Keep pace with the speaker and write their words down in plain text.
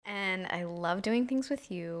I love doing things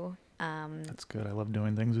with you. That's good. I love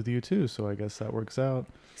doing things with you too, so I guess that works out.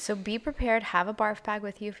 So be prepared. Have a barf bag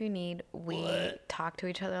with you if you need. We talk to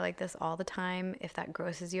each other like this all the time. If that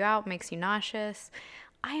grosses you out, makes you nauseous,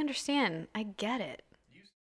 I understand. I get it.